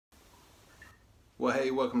Well,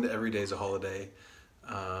 hey, welcome to Every Day's a Holiday.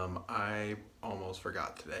 I almost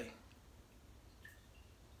forgot today,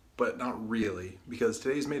 but not really, because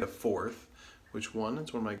today's May the 4th, which one?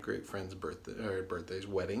 It's one of my great friends' birthdays,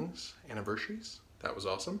 weddings, anniversaries. That was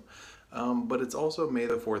awesome. But it's also May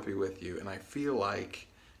the 4th be with you, and I feel like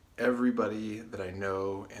everybody that I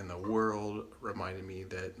know in the world reminded me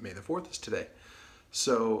that May the 4th is today.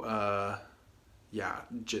 So, yeah,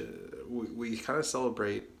 we kind of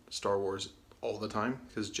celebrate Star Wars all the time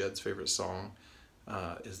because Jed's favorite song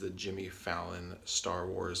is the Jimmy Fallon Star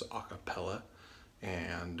Wars a cappella,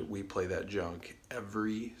 and we play that junk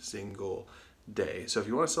every single day. So if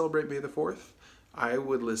you want to celebrate May the 4th, I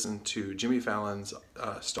would listen to Jimmy Fallon's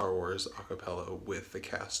Star Wars a cappella with the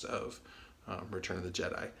cast of Return of the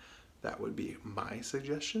Jedi. That would be my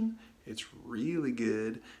suggestion. It's really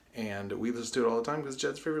good, and we listen to it all the time because it's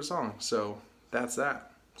Jed's favorite song. So that's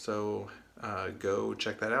that. So go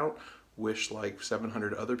check that out. Wish like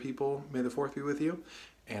 700 other people May the 4th be with you.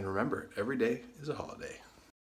 And remember, every day is a holiday.